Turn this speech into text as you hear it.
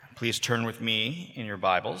Please turn with me in your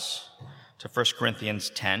Bibles to 1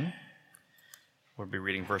 Corinthians 10. We'll be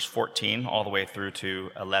reading verse 14 all the way through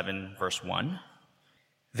to 11, verse 1.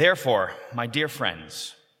 Therefore, my dear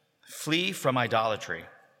friends, flee from idolatry.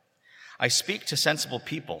 I speak to sensible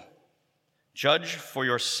people. Judge for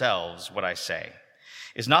yourselves what I say.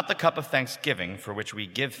 Is not the cup of thanksgiving for which we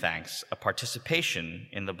give thanks a participation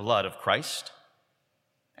in the blood of Christ?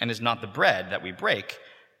 And is not the bread that we break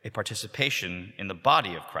a participation in the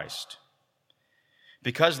body of Christ?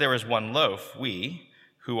 Because there is one loaf, we,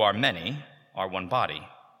 who are many, are one body,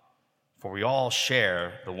 for we all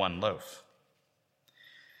share the one loaf.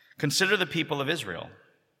 Consider the people of Israel.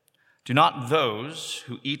 Do not those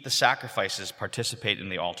who eat the sacrifices participate in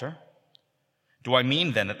the altar? Do I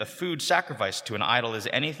mean then that the food sacrificed to an idol is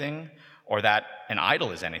anything, or that an idol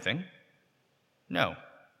is anything? No.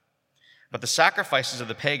 But the sacrifices of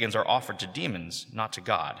the pagans are offered to demons, not to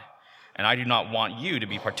God, and I do not want you to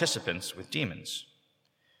be participants with demons.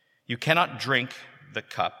 You cannot drink the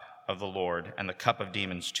cup of the Lord and the cup of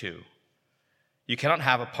demons too. You cannot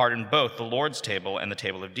have a part in both the Lord's table and the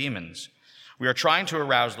table of demons. Are we trying to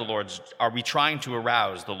arouse the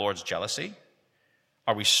Lord's jealousy?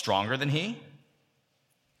 Are we stronger than he?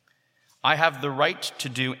 I have the right to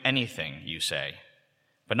do anything, you say,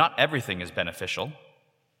 but not everything is beneficial.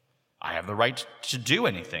 I have the right to do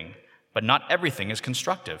anything, but not everything is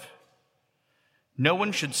constructive. No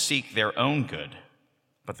one should seek their own good,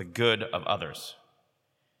 but the good of others.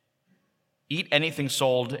 Eat anything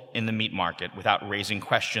sold in the meat market without raising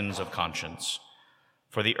questions of conscience,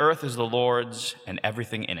 for the earth is the Lord's and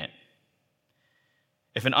everything in it.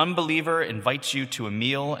 If an unbeliever invites you to a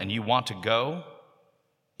meal and you want to go,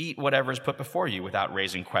 eat whatever is put before you without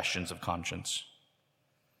raising questions of conscience.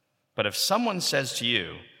 But if someone says to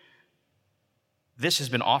you, "This has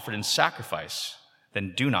been offered in sacrifice,"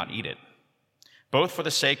 then do not eat it, both for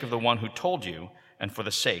the sake of the one who told you and for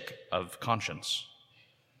the sake of conscience.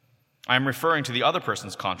 I am referring to the other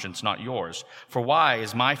person's conscience, not yours. For why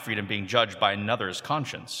is my freedom being judged by another's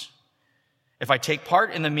conscience? If I take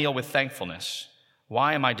part in the meal with thankfulness,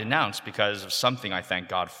 why am I denounced because of something I thank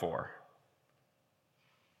God for?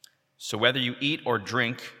 So whether you eat or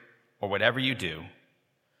drink or whatever you do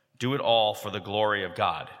it all for the glory of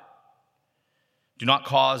God. Do not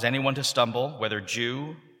cause anyone to stumble, whether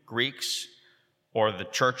Jew, Greeks, or the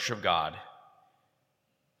church of God.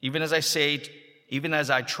 Even as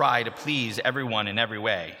I try to please everyone in every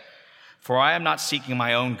way, for I am not seeking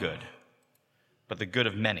my own good, but the good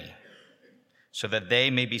of many, so that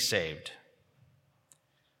they may be saved.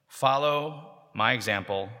 Follow my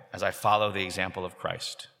example as I follow the example of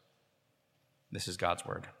Christ. This is God's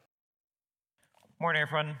word. Morning,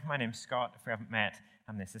 everyone. My name's Scott. If we haven't met,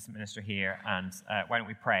 I'm the assistant minister here, and why don't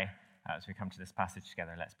we pray as we come to this passage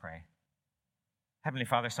together? Let's pray. Heavenly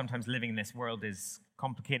Father, sometimes living in this world is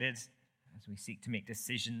complicated as we seek to make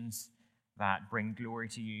decisions that bring glory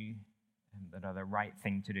to you and that are the right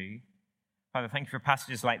thing to do. Father, thank you for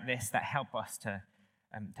passages like this that help us to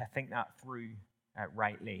think that through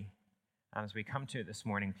rightly. And as we come to it this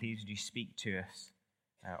morning, please would you speak to us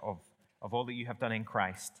of all that you have done in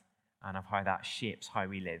Christ and of how that shapes how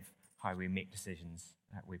we live, how we make decisions.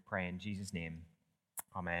 We pray in Jesus' name.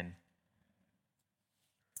 Amen.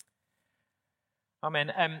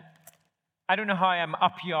 Amen. I don't know how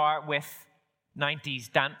up you are with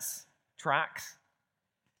 90s dance tracks.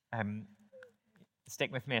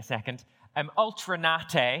 Stick with me a second.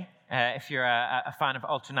 Ultranate, if you're a fan of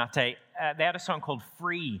Ultranate, they had a song called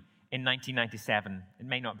Free in 1997. It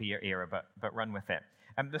may not be your era, but run with it.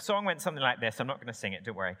 The song went something like this. I'm not going to sing it,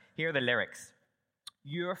 don't worry. Here are the lyrics.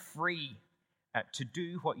 You're free to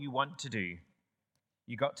do what you want to do.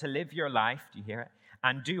 You got to live your life, do you hear it?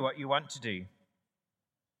 And do what you want to do.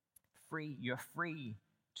 You're free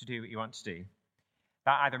to do what you want to do.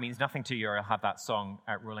 That either means nothing to you or you'll have that song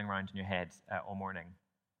rolling around in your head all morning.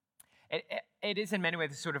 It is in many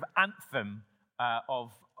ways a sort of anthem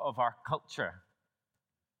of our culture.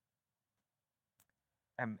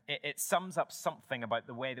 It sums up something about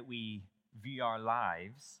the way that we view our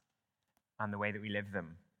lives and the way that we live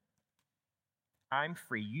them. I'm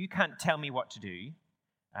free. You can't tell me what to do.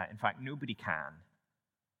 In fact, nobody can.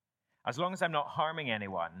 As long as I'm not harming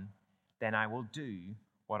anyone, then I will do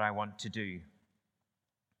what I want to do.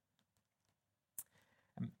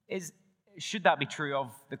 Should that be true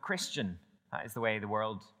of the Christian? That is the way the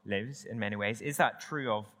world lives in many ways. Is that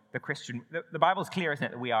true of the Christian? The Bible's clear, isn't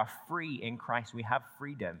it, that we are free in Christ. We have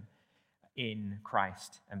freedom in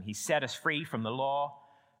Christ. And He set us free from the law,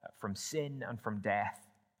 from sin, and from death.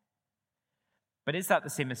 But is that the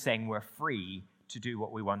same as saying we're free to do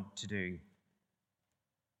what we want to do?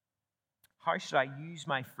 How should I use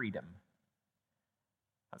my freedom?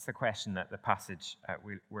 That's the question that the passage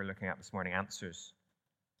we're looking at this morning answers.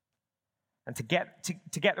 And to get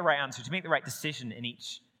the right answer, to make the right decision in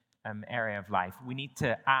each area of life, we need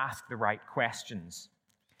to ask the right questions.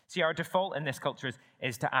 See, our default in this culture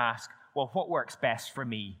is to ask, well, what works best for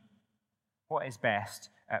me? What is best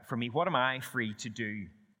for me? What am I free to do?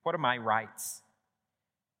 What are my rights?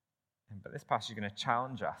 But this passage is going to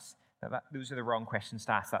challenge us that those are the wrong questions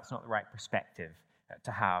to ask. That's not the right perspective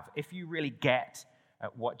to have. If you really get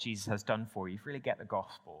what Jesus has done for you, if you really get the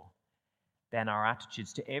gospel, then our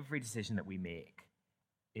attitudes to every decision that we make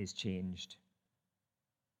is changed.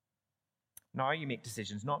 Now you make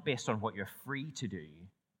decisions not based on what you're free to do,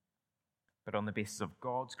 but on the basis of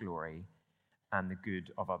God's glory and the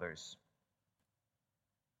good of others.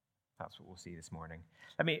 That's what we'll see this morning.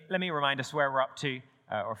 Let me remind us where we're up to,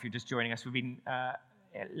 or if you're just joining us, we've been a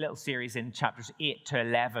little series in chapters 8 to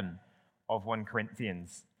 11 of 1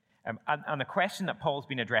 Corinthians. And the question that Paul's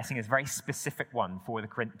been addressing is a very specific one for the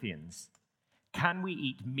Corinthians. Can we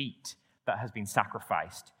eat meat that has been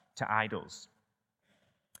sacrificed to idols?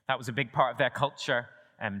 That was a big part of their culture.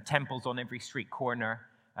 Temples on every street corner.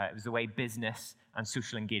 It was the way business and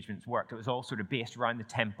social engagements worked. It was all sort of based around the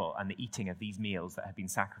temple and the eating of these meals that had been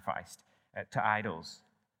sacrificed to idols.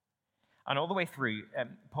 And all the way through,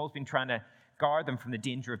 Paul's been trying to guard them from the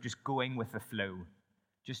danger of just going with the flow,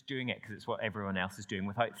 just doing it because it's what everyone else is doing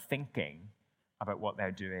without thinking about what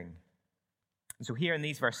they're doing. And so here in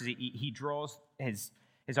these verses, he draws his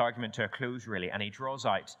argument to a close, really, and he draws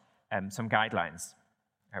out some guidelines.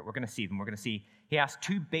 We're going to see them. We're going to see he asks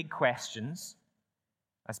two big questions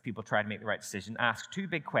as people try to make the right decision. Ask two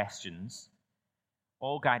big questions,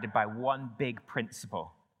 all guided by one big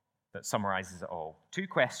principle that summarizes it all. Two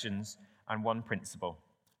questions and one principle.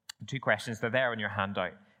 The two questions, they're there on your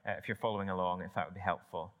handout if you're following along, if that would be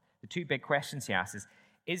helpful. The two big questions he asks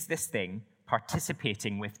is this thing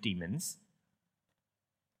participating with demons?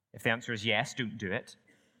 If the answer is yes, don't do it.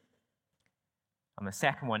 And the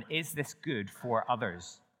second one, is this good for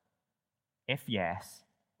others? If yes,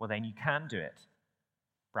 well then you can do it.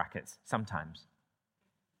 Brackets, sometimes.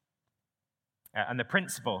 And the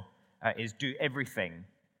principle is do everything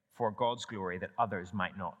for God's glory that others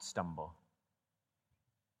might not stumble.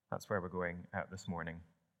 That's where we're going this morning.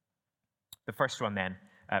 The first one then,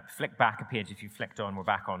 flick back a page. If you flicked on, we're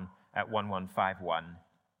back on 1151.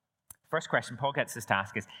 First question Paul gets us to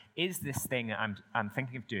ask is this thing I'm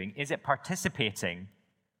thinking of doing, is it participating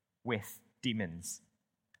with demons?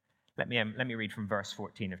 Let me read from verse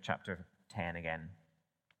 14 of chapter 10 again.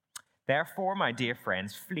 Therefore, my dear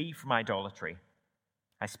friends, flee from idolatry.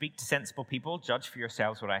 I speak to sensible people, judge for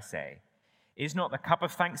yourselves what I say. Is not the cup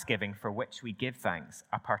of thanksgiving for which we give thanks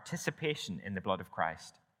a participation in the blood of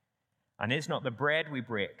Christ? And is not the bread we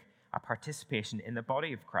break a participation in the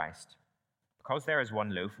body of Christ? Because there is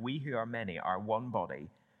one loaf, we who are many are one body,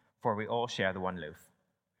 for we all share the one loaf.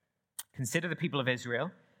 Consider the people of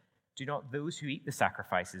Israel. Do not those who eat the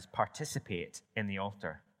sacrifices participate in the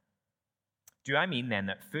altar? Do I mean then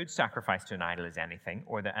that food sacrificed to an idol is anything,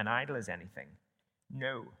 or that an idol is anything?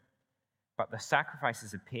 No. But the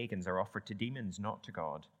sacrifices of pagans are offered to demons, not to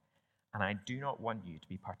God. And I do not want you to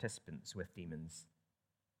be participants with demons.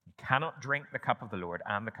 You cannot drink the cup of the Lord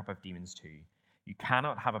and the cup of demons too. You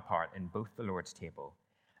cannot have a part in both the Lord's table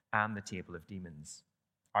and the table of demons.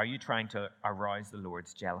 Are you trying to arouse the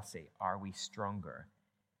Lord's jealousy? Are we stronger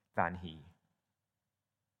than he?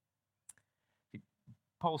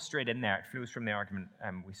 Paul's straight in there. It flows from the argument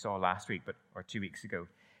we saw last week, or 2 weeks ago.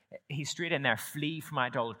 He's straight in there. Flee from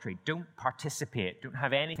idolatry. Don't participate. Don't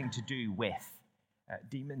have anything to do with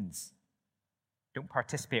demons. Don't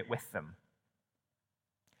participate with them.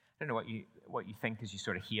 I don't know what you think as you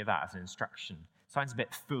sort of hear that as an instruction. Sounds a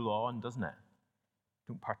bit full on, doesn't it?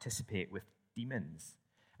 Don't participate with demons.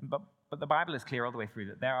 But the Bible is clear all the way through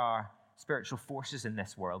that there are spiritual forces in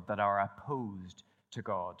this world that are opposed to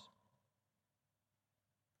God.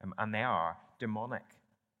 And they are demonic.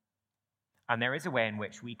 And there is a way in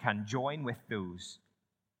which we can join with those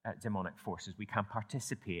demonic forces. We can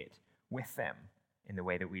participate with them in the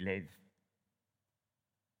way that we live.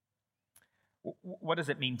 What does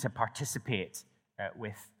it mean to participate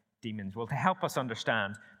with demons? Well, to help us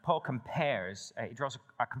understand, Paul compares, he draws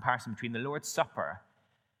a comparison between the Lord's Supper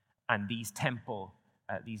and these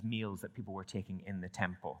meals that people were taking in the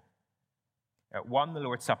temple. One, the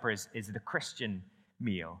Lord's Supper, is the Christian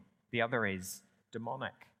meal. The other is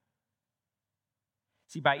demonic.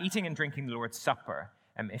 See, by eating and drinking the Lord's Supper,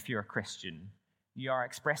 if you're a Christian, you are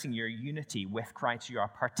expressing your unity with Christ. You are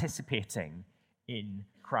participating in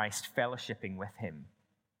Christ, fellowshipping with him.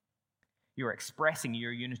 You're expressing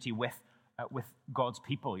your unity with with God's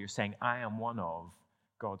people. You're saying, I am one of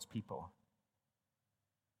God's people.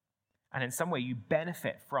 And in some way, you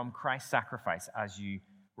benefit from Christ's sacrifice as you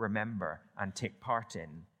remember and take part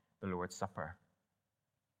in the Lord's Supper.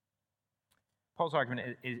 Paul's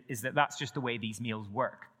argument is that that's just the way these meals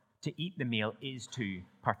work. To eat the meal is to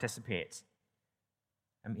participate.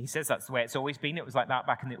 He says that's the way it's always been. It was like that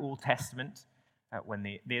back in the Old Testament when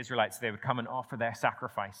the Israelites, they would come and offer their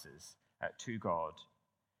sacrifices to God.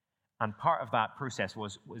 And part of that process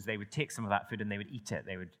was they would take some of that food and they would eat it.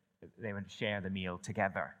 They would share the meal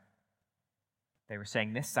together. They were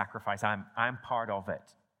saying, this sacrifice, I'm part of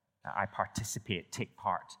it. I participate, take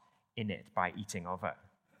part in it by eating of it.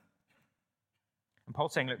 And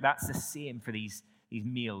Paul's saying, look, that's the same for these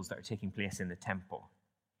meals that are taking place in the temple.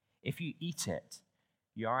 If you eat it,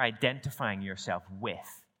 you are identifying yourself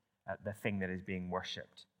with the thing that is being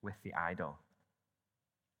worshipped, with the idol.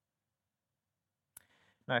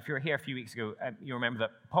 Now, if you were here a few weeks ago, you remember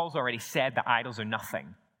that Paul's already said that idols are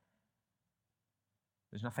nothing.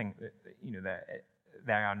 There's nothing,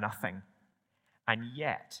 they are nothing. And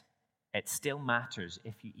yet, it still matters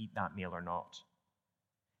if you eat that meal or not.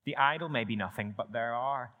 The idol may be nothing, but there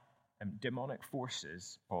are demonic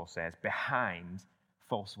forces, Paul says, behind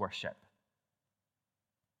false worship.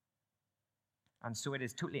 And so it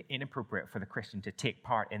is totally inappropriate for the Christian to take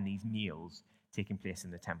part in these meals taking place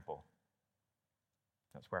in the temple.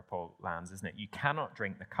 That's where Paul lands, isn't it? You cannot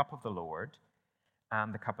drink the cup of the Lord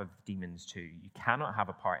and the cup of demons too. You cannot have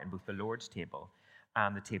a part in both the Lord's table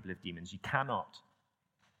and the table of demons. You cannot.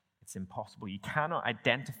 It's impossible. You cannot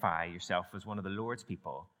identify yourself as one of the Lord's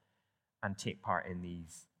people and take part in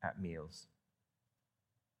these meals.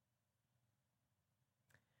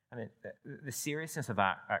 And the seriousness of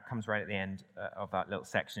that comes right at the end of that little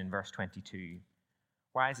section in verse 22.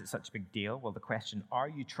 Why is it such a big deal? Well, the question, are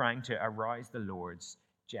you trying to arouse the Lord's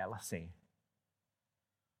jealousy?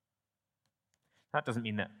 That doesn't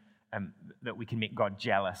mean that we can make God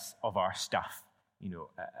jealous of our stuff.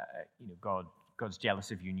 God's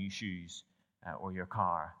jealous of your new shoes or your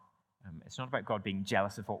car. It's not about God being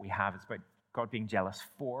jealous of what we have. It's about God being jealous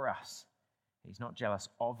for us. He's not jealous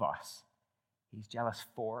of us. He's jealous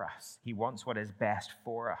for us. He wants what is best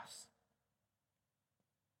for us.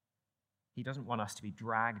 He doesn't want us to be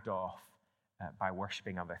dragged off by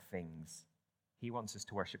worshipping other things. He wants us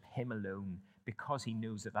to worship him alone because he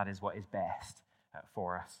knows that is what is best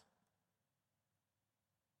for us.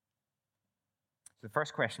 So the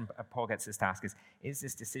first question Paul gets us to ask is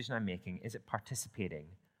this decision I'm making, is it participating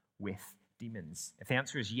with demons? If the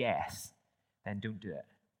answer is yes, then don't do it.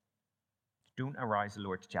 Don't arouse the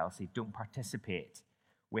Lord to jealousy. Don't participate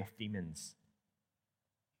with demons.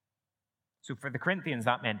 So for the Corinthians,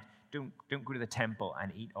 that meant don't go to the temple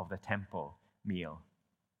and eat of the temple meal.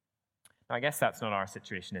 Now, I guess that's not our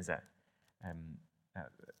situation, is it?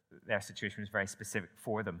 Their situation was very specific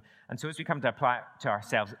for them. And so as we come to apply it to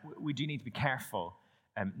ourselves, we do need to be careful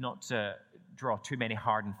not to draw too many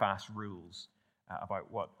hard and fast rules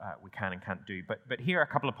about what we can and can't do. But here are a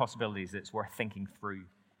couple of possibilities that's worth thinking through.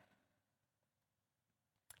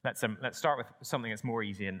 Let's start with something that's more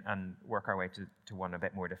easy and work our way to one a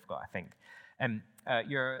bit more difficult, I think.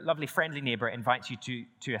 Your lovely friendly neighbor invites you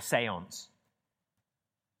to a séance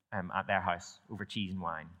at their house over cheese and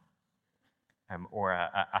wine, or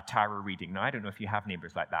a tarot reading. Now, I don't know if you have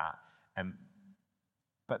neighbors like that,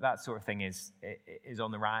 but that sort of thing is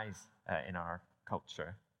on the rise in our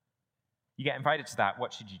culture. You get invited to that,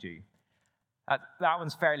 what should you do? That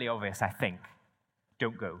one's fairly obvious, I think.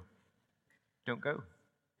 Don't go. Don't go.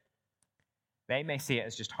 They may see it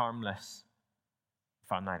as just harmless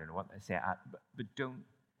fun. I don't know what they say, but don't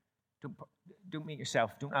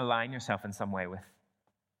align yourself in some way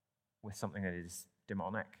with something that is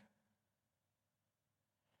demonic.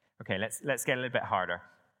 Okay, let's get a little bit harder.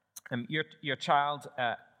 Your child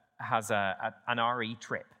has an RE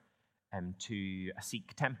trip to a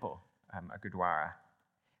Sikh temple, a Gurdwara.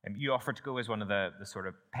 You offer to go as one of the sort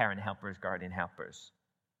of parent helpers, guardian helpers.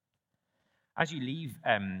 As you leave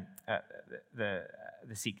the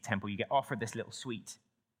Sikh temple, you get offered this little sweet,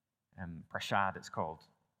 prasad it's called.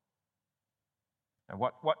 Now,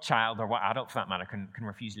 what child or what adult, for that matter, can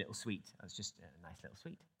refuse a little sweet? It's just a nice little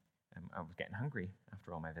sweet. I was getting hungry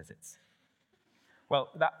after all my visits. Well,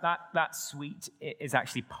 that sweet is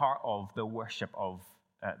actually part of the worship of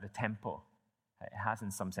the temple. It has,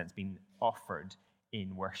 in some sense, been offered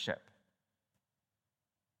in worship.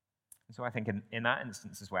 And so I think in that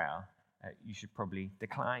instance as well, you should probably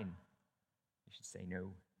decline. You should say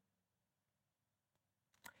no.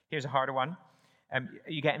 Here's a harder one.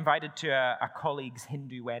 You get invited to a colleague's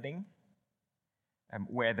Hindu wedding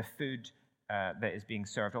where the food that is being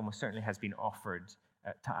served almost certainly has been offered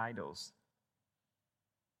to idols.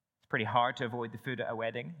 It's pretty hard to avoid the food at a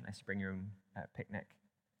wedding, unless you bring your own picnic.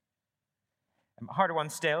 Harder one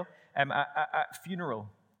still, a funeral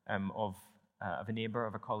of a neighbor,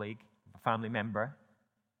 of a colleague, of a family member,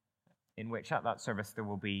 in which at that service there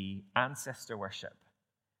will be ancestor worship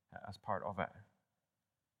as part of it.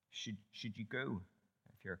 Should you go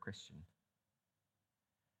if you're a Christian?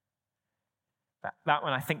 That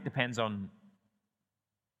one, I think, depends on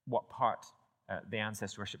what part the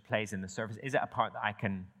ancestor worship plays in the service. Is it a part that I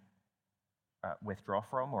can withdraw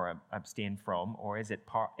from or abstain from, or is it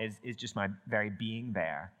is just my very being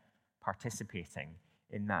there participating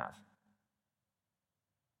in that?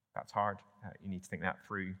 That's hard. You need to think that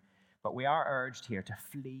through. But we are urged here to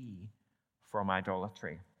flee from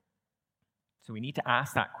idolatry. So we need to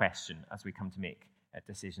ask that question as we come to make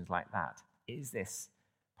decisions like that. Is this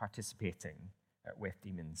participating with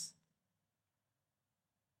demons?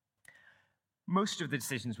 Most of the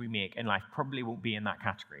decisions we make in life probably won't be in that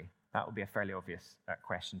category. That will be a fairly obvious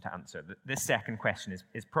question to answer. This second question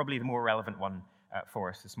is probably the more relevant one for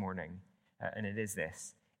us this morning, and it is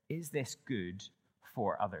this. Is this good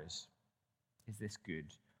for others? Is this good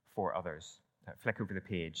for others? Flick over the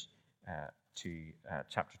page to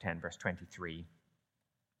chapter 10, verse 23.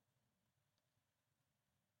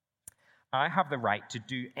 I have the right to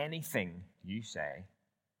do anything, you say,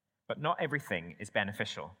 but not everything is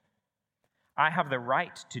beneficial. I have the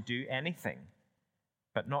right to do anything,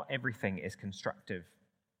 but not everything is constructive.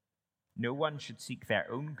 No one should seek their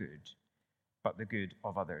own good, but the good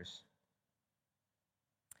of others.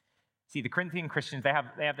 See, the Corinthian Christians, they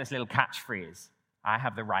have this little catchphrase, I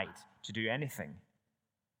have the right to do anything.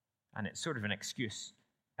 And it's sort of an excuse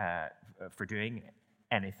for doing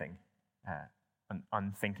anything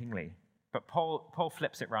unthinkingly. But Paul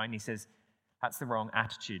flips it around. He says, that's the wrong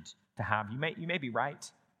attitude to have. You may be right,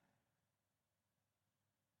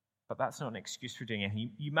 but that's not an excuse for doing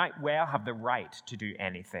anything. You might well have the right to do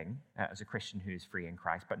anything as a Christian who is free in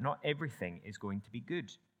Christ, but not everything is going to be good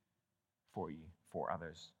for you, for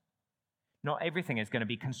others. Not everything is going to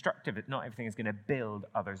be constructive. Not everything is going to build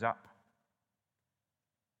others up.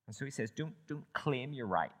 And so he says, don't claim your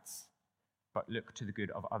rights, but look to the good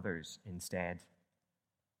of others instead.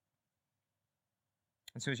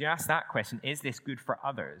 And so as you ask that question, is this good for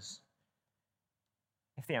others?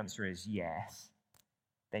 If the answer is yes,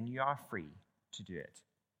 then you are free to do it.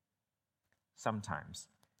 Sometimes.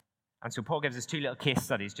 And so Paul gives us two little case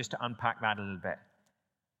studies just to unpack that a little bit.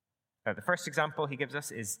 The first example he gives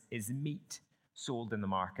us is meat sold in the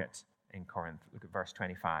market in Corinth. Look at verse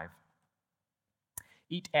 25.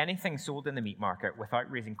 Eat anything sold in the meat market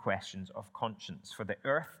without raising questions of conscience, for the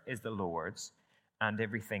earth is the Lord's and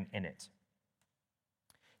everything in it.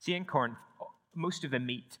 See, in Corinth, most of the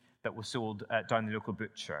meat that was sold down the local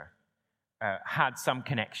butcher had some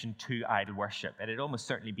connection to idol worship. It had almost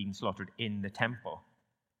certainly been slaughtered in the temple.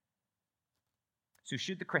 So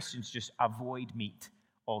should the Christians just avoid meat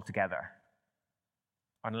altogether,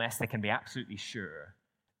 unless they can be absolutely sure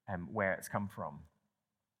where it's come from?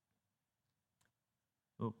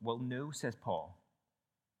 Well, no, says Paul.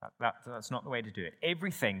 That's not the way to do it.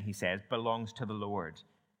 Everything, he says, belongs to the Lord.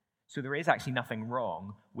 So there is actually nothing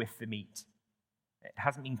wrong with the meat. It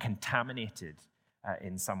hasn't been contaminated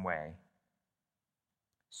in some way.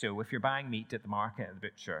 So if you're buying meat at the market, at the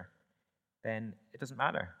butcher, then it doesn't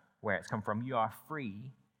matter where it's come from. You are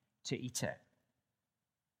free to eat it.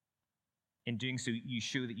 In doing so, you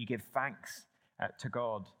show that you give thanks to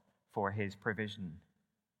God for his provision.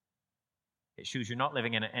 It shows you're not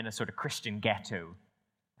living in a sort of Christian ghetto,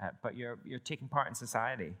 but you're taking part in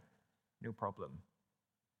society. No problem.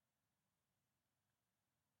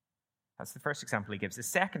 That's the first example he gives. The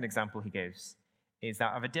second example he gives is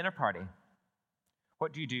that of a dinner party.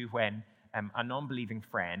 What do you do when a non-believing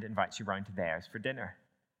friend invites you round to theirs for dinner?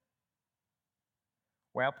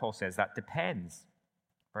 Well, Paul says that depends.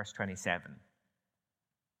 Verse 27.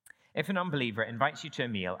 If an unbeliever invites you to a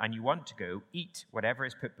meal and you want to go, eat whatever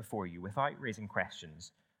is put before you without raising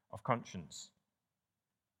questions of conscience.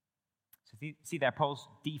 So see there, Paul's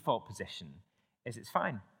default position is it's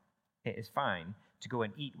fine. It is fine to go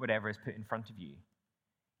and eat whatever is put in front of you.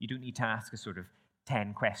 You don't need to ask a sort of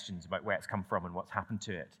 10 questions about where it's come from and what's happened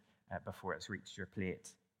to it before it's reached your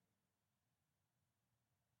plate.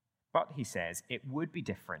 But, he says, it would be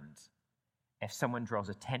different if someone draws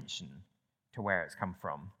attention to where it's come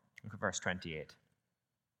from. Look at verse 28.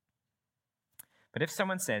 But if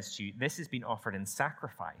someone says to you, this has been offered in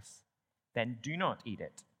sacrifice, then do not eat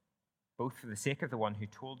it, both for the sake of the one who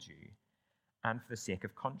told you and for the sake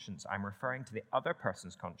of conscience. I'm referring to the other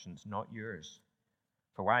person's conscience, not yours.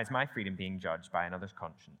 For why is my freedom being judged by another's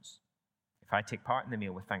conscience? If I take part in the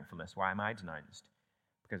meal with thankfulness, why am I denounced?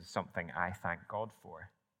 Because it's something I thank God for.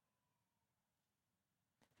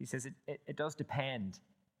 He says it does depend.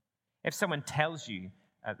 If someone tells you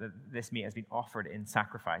that this meat has been offered in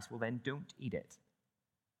sacrifice, well, then don't eat it.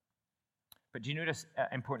 But do you notice,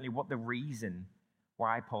 importantly, what the reason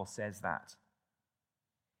why Paul says that?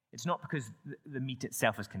 It's not because the meat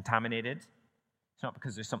itself is contaminated. It's not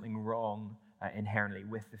because there's something wrong inherently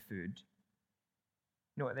with the food.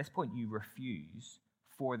 No, at this point, you refuse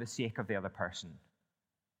for the sake of the other person.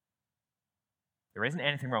 There isn't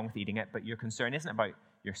anything wrong with eating it, but your concern isn't about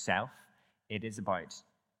yourself. It is about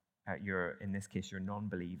in this case, your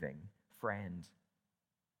non-believing friend.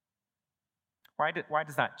 Why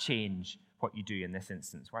does that change what you do in this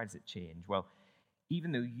instance? Why does it change? Well,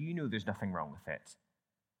 even though you know there's nothing wrong with it,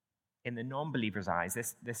 in the non-believer's eyes,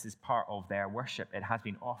 this is part of their worship. It has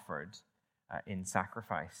been offered in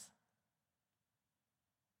sacrifice.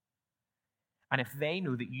 And if they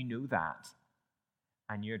know that you know that,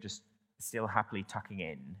 and you're just still happily tucking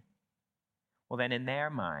in, well, then in their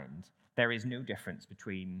mind, there is no difference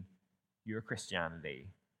between your Christianity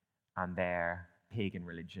and their pagan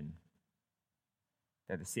religion.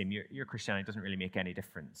 They're the same. Your Christianity doesn't really make any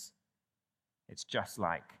difference. It's just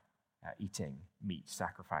like eating meat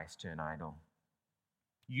sacrificed to an idol.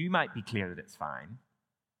 You might be clear that it's fine.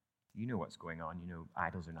 You know what's going on. You know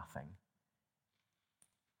idols are nothing.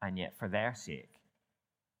 And yet, for their sake,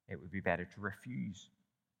 it would be better to refuse.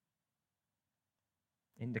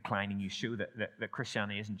 In declining, you show that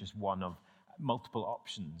Christianity isn't just one of multiple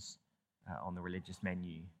options on the religious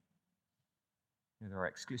menu. You know, there are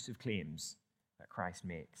exclusive claims that Christ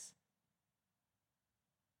makes.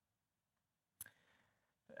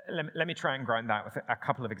 Let me try and ground that with a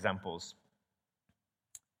couple of examples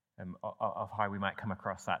of how we might come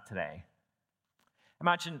across that today.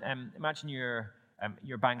 Imagine your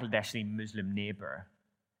Bangladeshi Muslim neighbor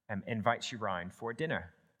invites you round for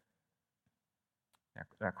dinner.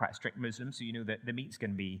 They're quite strict Muslims, so you know that the meat's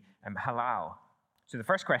going to be halal. So the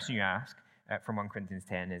first question you ask from 1 Corinthians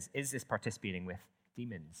 10 is this participating with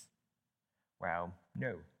demons? Well,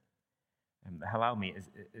 no. The halal meat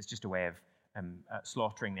is just a way of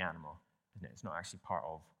slaughtering the animal, isn't it? It's not actually part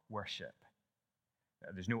of worship.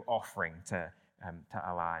 There's no offering to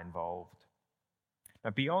Allah involved.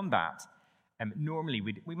 Now, beyond that, normally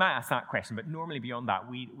we might ask that question, but normally beyond that,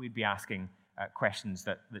 we'd be asking questions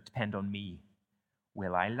that depend on me.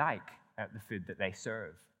 Will I like the food that they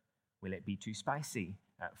serve? Will it be too spicy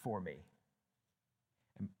for me?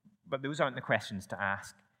 But those aren't the questions to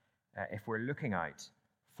ask if we're looking out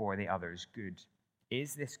for the other's good.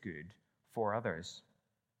 Is this good for others?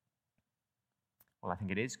 Well, I think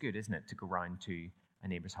it is good, isn't it, to go round to a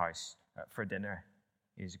neighbour's house for dinner.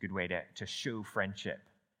 It is a good way to show friendship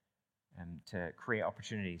and to create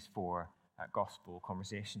opportunities for gospel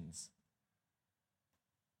conversations.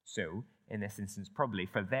 So, in this instance, probably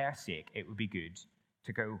for their sake, it would be good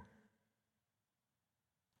to go.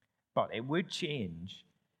 But it would change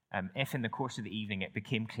if in the course of the evening it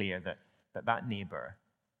became clear that neighbour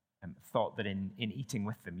thought that in eating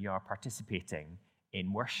with them, you are participating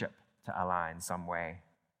in worship to Allah in some way.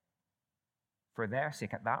 For their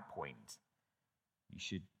sake, at that point, you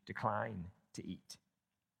should decline to eat.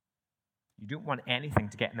 You don't want anything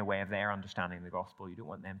to get in the way of their understanding the gospel. You don't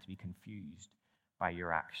want them to be confused by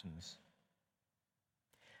your actions.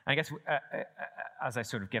 And I guess as I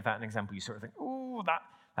sort of give that an example, you sort of think, oh,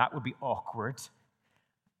 that would be awkward.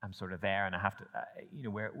 I'm sort of there, and I have to,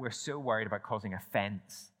 we're so worried about causing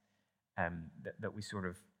offense that we sort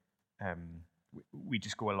of, we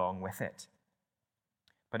just go along with it.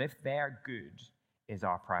 But if their good is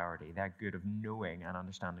our priority, their good of knowing and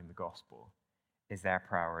understanding the gospel is their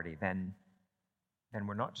priority, then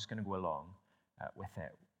we're not just going to go along with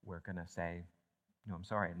it. We're going to say, no, I'm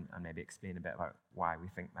sorry, and maybe explain a bit about why we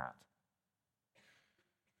think that.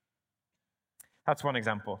 That's one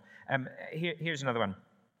example. Here's another one.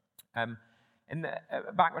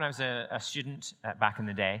 Back when I was a student back in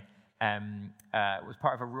the day, was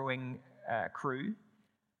part of a rowing crew,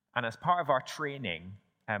 and as part of our training,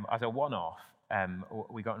 as a one-off,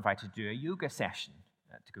 we got invited to do a yoga session,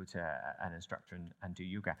 to go to an instructor and do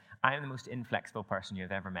yoga. I am the most inflexible person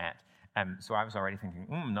you've ever met, so I was already thinking,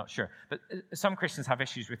 not sure. But some Christians have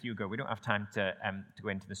issues with yoga. We don't have time to go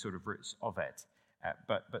into the sort of roots of it,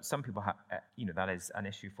 but some people have, that is an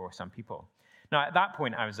issue for some people. Now, at that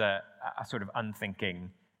point, I was a sort of unthinking,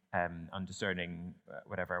 undiscerning,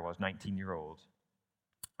 whatever I was, 19-year-old.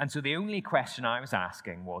 And so the only question I was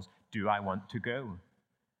asking was, do I want to go?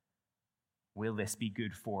 Will this be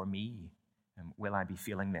good for me? Will I be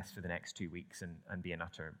feeling this for the next 2 weeks and be in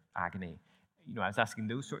utter agony? I was asking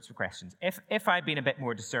those sorts of questions. If I'd been a bit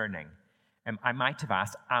more discerning, I might have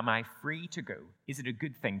asked, am I free to go? Is it a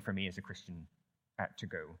good thing for me as a Christian to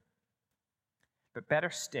go? But better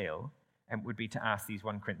still would be to ask these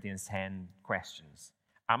 1 Corinthians 10 questions.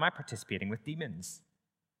 Am I participating with demons?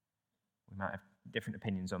 We might have different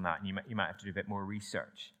opinions on that, and you might have to do a bit more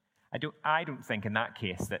research. I don't think in that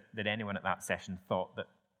case that anyone at that session thought that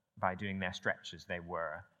by doing their stretches they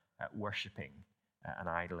were worshipping an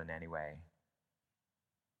idol in any way.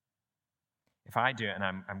 If I do it and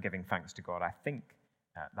I'm giving thanks to God, I think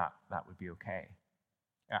that would be okay.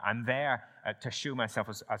 I'm there to show myself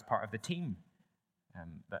as part of the team,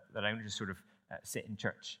 that I don't just sort of sit in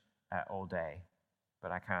church all day,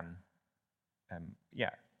 but I can,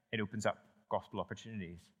 it opens up gospel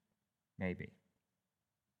opportunities, maybe.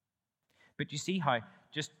 But you see how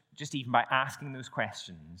just even by asking those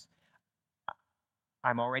questions,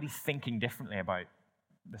 I'm already thinking differently about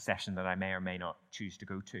the session that I may or may not choose to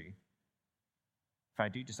go to. If I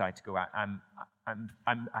do decide to go out,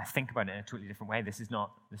 I think about it in a totally different way. This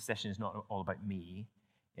session is not all about me.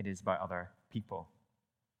 It is about other people.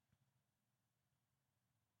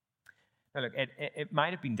 Now look, it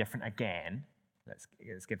might have been different again.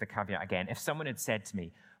 Let's give the caveat again. If someone had said to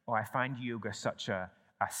me, "Oh, I find yoga such a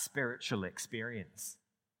spiritual experience,"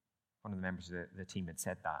 one of the members of the team had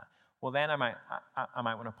said that, well, then I might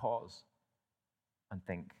want to pause and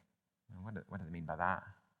think, what do they mean by that?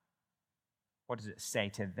 What does it say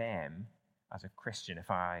to them as a Christian if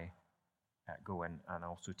I go and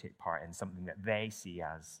also take part in something that they see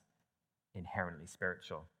as inherently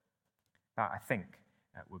spiritual? That, I think,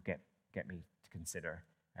 will get me to consider,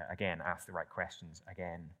 again, ask the right questions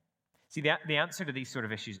again. See, the answer to these sort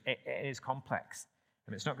of issues, it is complex.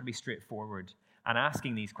 I mean, it's not going to be straightforward. And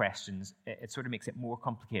asking these questions, it sort of makes it more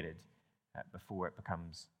complicated before it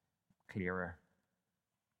becomes clearer.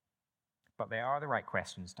 But they are the right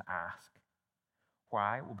questions to ask.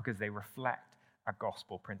 Why? Well, because they reflect a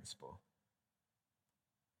gospel principle.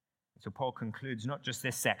 So Paul concludes not just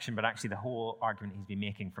this section, but actually the whole argument he's been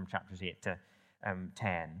making from chapters 8 to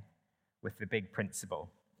 10 with the big principle,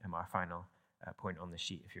 our final point on the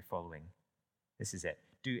sheet if you're following. This is it.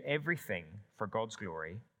 Do everything for God's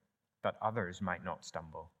glory that others might not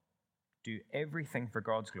stumble. Do everything for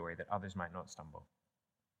God's glory that others might not stumble.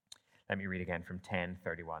 Let me read again from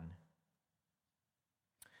 10:31.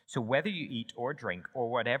 So whether you eat or drink or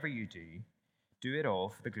whatever you do it all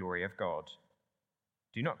for the glory of God.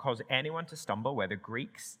 Do not cause anyone to stumble, whether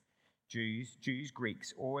Greeks, Jews,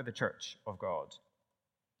 Greeks, or the church of God,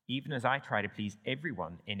 even as I try to please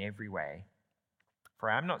everyone in every way. For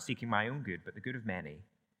I am not seeking my own good, but the good of many,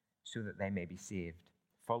 so that they may be saved.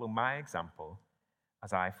 Follow my example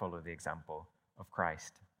as I follow the example of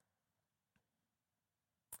Christ.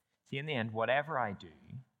 See, in the end, whatever I do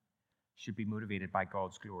should be motivated by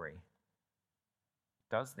God's glory.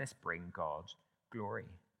 Does this bring God glory?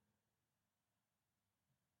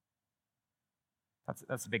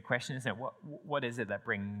 That's a big question, isn't it? What is it that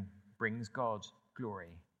brings God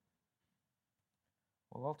glory?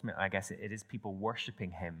 Well, ultimately, I guess it is people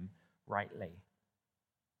worshiping him rightly.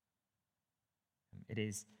 It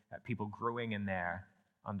is people growing in their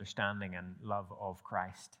understanding and love of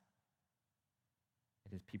Christ.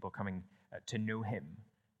 It is people coming to know him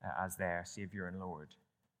as their Savior and Lord.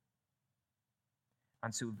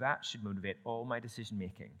 And so that should motivate all my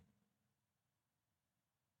decision-making.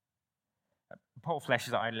 Paul fleshes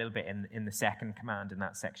it out a little bit in the second command in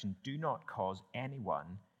that section. Do not cause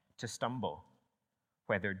anyone to stumble,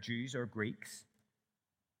 whether Jews or Greeks,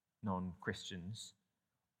 non-Christians,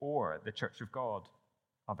 or the church of God,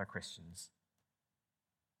 other Christians.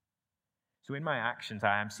 So in my actions,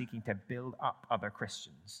 I am seeking to build up other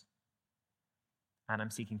Christians. And I'm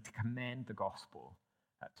seeking to commend the gospel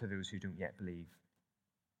to those who don't yet believe.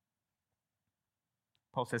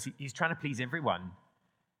 Paul says he's trying to please everyone,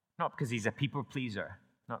 not because he's a people pleaser,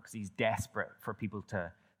 not because he's desperate for people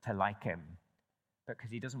to like him, but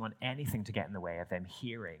because he doesn't want anything to get in the way of them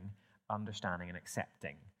hearing, understanding, and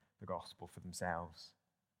accepting the gospel for themselves.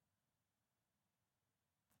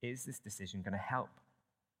 Is this decision going to help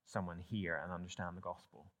someone hear and understand the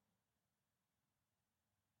gospel?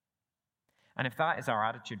 And if that is our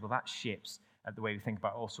attitude, well, that shapes the way we think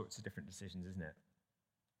about all sorts of different decisions, isn't it?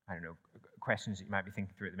 I don't know, questions that you might be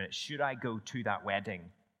thinking through at the minute. Should I go to that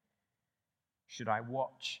wedding? Should I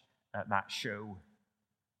watch that show?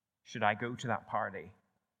 Should I go to that party?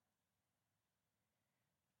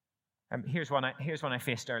 Here's one I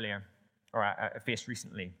faced earlier, or I faced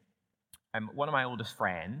recently. One of my oldest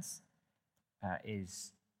friends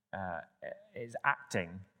is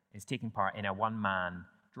acting is taking part in a one-man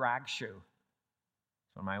drag show.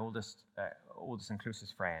 It's one of my oldest and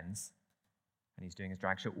closest friends, and he's doing his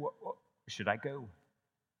drag show. Should I go?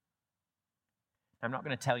 I'm not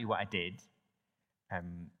going to tell you what I did.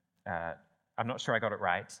 I'm not sure I got it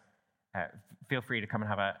right. Feel free to come and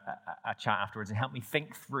have a chat afterwards and help me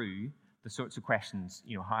think through the sorts of questions,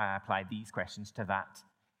 how I apply these questions to that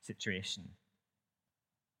situation.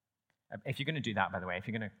 If you're going to do that, by the way, if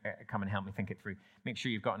you're going to come and help me think it through, make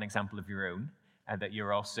sure you've got an example of your own that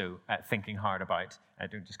you're also thinking hard about.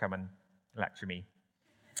 Don't just come and lecture me,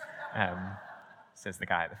 says the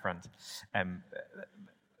guy at the front.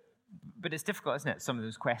 But it's difficult, isn't it, some of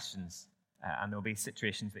those questions, and there'll be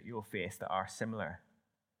situations that you'll face that are similar.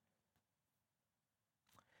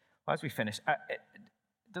 Well, as we finish,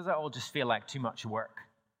 does it all just feel like too much work?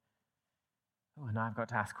 Oh, now I've got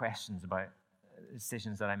to ask questions about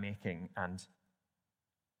decisions that I'm making. And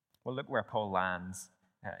well, look where Paul lands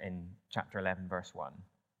in chapter 11, verse 1.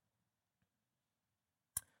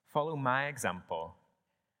 Follow my example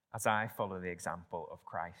as I follow the example of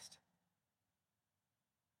Christ.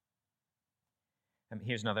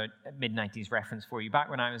 Here's another mid-90s reference for you. Back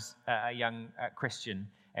when I was a young Christian,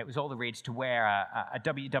 it was all the rage to wear a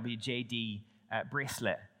WWJD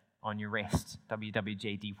bracelet on your wrist.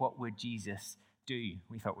 WWJD, what would Jesus do?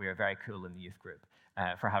 We thought we were very cool in the youth group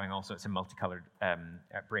for having all sorts of multicolored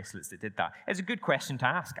bracelets that did that. It's a good question to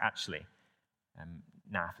ask, actually.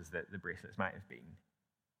 Naff as the bracelets might have been.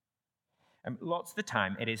 Lots of the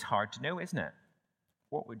time, it is hard to know, isn't it?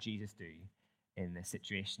 What would Jesus do in this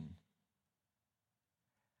situation?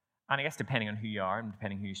 And I guess depending on who you are and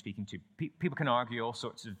depending who you're speaking to, people can argue all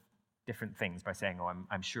sorts of different things by saying,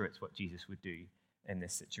 I'm sure it's what Jesus would do in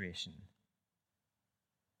this situation.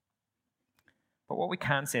 But what we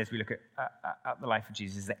can say as we look at the life of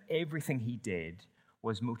Jesus is that everything he did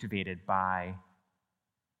was motivated by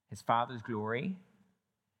his Father's glory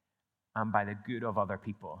and by the good of other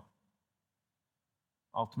people.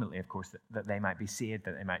 Ultimately, of course, that they might be saved,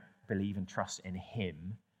 that they might believe and trust in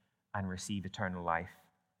him and receive eternal life.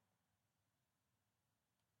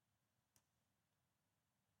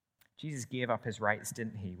 Jesus gave up his rights,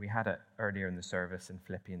 didn't he? We had it earlier in the service in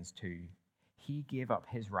Philippians 2. He gave up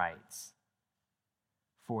his rights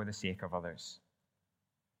for the sake of others.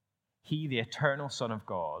 He, the eternal Son of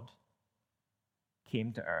God,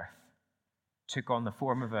 came to earth, took on the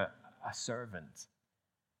form of a servant,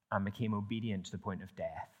 and became obedient to the point of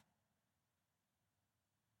death.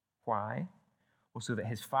 Why? Well, so that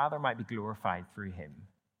his Father might be glorified through him,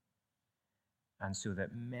 and so that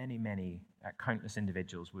many, many, countless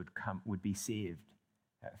individuals would be saved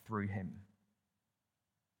through him.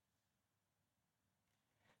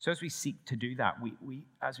 So as we seek to do that,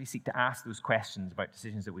 as we seek to ask those questions about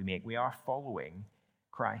decisions that we make, we are following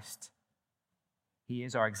Christ. He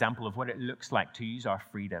is our example of what it looks like to use our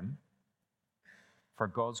freedom for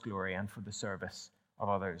God's glory and for the service of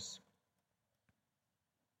others.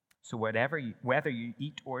 So whether you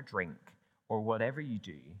eat or drink or whatever you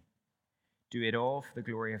do it all for the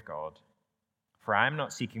glory of God. For I am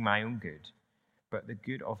not seeking my own good, but the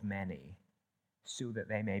good of many, so that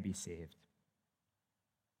they may be saved.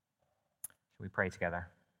 Shall we pray together?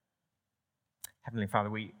 Heavenly Father,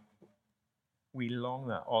 we long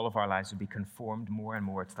that all of our lives would be conformed more and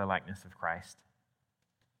more to the likeness of Christ.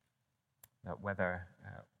 That whether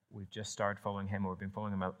we've just started following him or we've been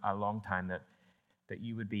following him a long time, that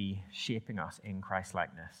you would be shaping us in Christ's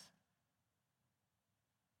likeness.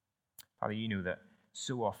 Father, you know that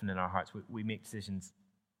so often in our hearts we make decisions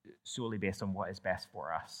solely based on what is best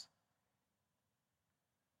for us.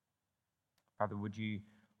 Father, would you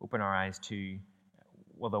open our eyes to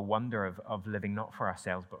the wonder of living not for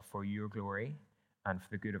ourselves but for your glory and for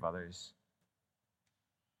the good of others.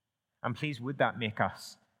 And please, would that make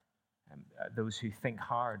us those who think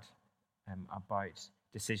hard about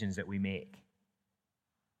decisions that we make,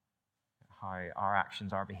 how our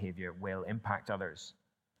actions, our behavior will impact others,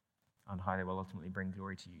 and how they will ultimately bring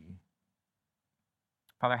glory to you.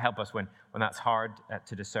 Father, help us when that's hard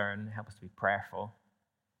to discern. Help us to be prayerful.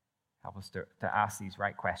 Help us to ask these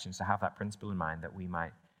right questions, to have that principle in mind that we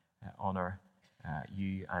might honor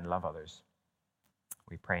you and love others.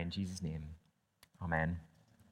 We pray in Jesus' name. Amen.